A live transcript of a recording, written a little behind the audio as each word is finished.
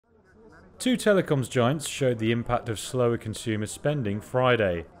Two telecoms giants showed the impact of slower consumer spending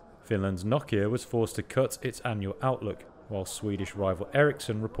Friday. Finland's Nokia was forced to cut its annual outlook, while Swedish rival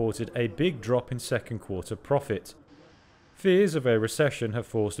Ericsson reported a big drop in second quarter profit. Fears of a recession have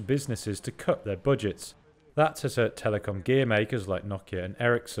forced businesses to cut their budgets. That has hurt telecom gear makers like Nokia and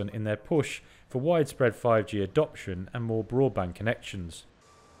Ericsson in their push for widespread 5G adoption and more broadband connections.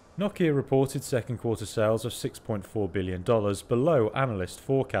 Nokia reported second quarter sales of $6.4 billion, below analyst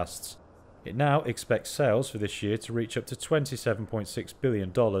forecasts. It now expects sales for this year to reach up to $27.6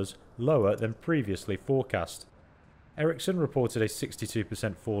 billion, lower than previously forecast. Ericsson reported a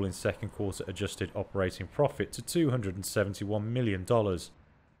 62% fall in second quarter adjusted operating profit to $271 million.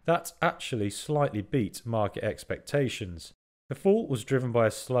 That actually slightly beat market expectations. The fall was driven by a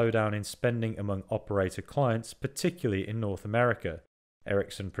slowdown in spending among operator clients, particularly in North America.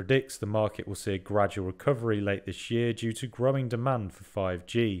 Ericsson predicts the market will see a gradual recovery late this year due to growing demand for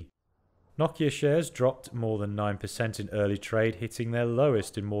 5G. Nokia shares dropped more than 9% in early trade, hitting their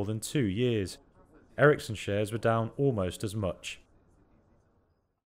lowest in more than 2 years. Ericsson shares were down almost as much.